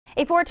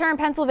A four-term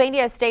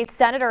Pennsylvania state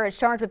senator is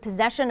charged with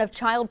possession of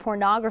child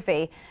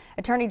pornography.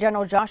 Attorney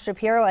General Josh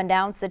Shapiro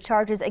announced the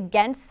charges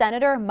against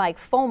Senator Mike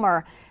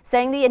Fulmer,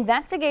 saying the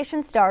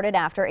investigation started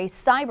after a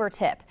cyber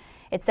tip.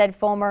 It said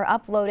Fulmer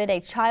uploaded a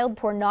child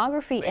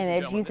pornography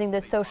image using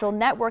the social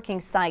networking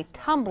site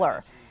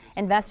Tumblr.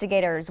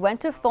 Investigators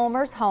went to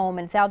Fulmer's home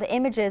and found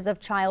images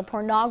of child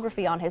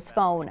pornography on his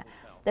phone.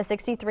 The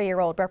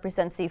 63-year-old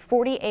represents the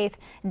 48th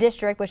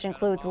district, which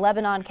includes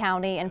Lebanon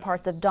County and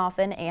parts of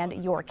Dauphin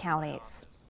and York counties.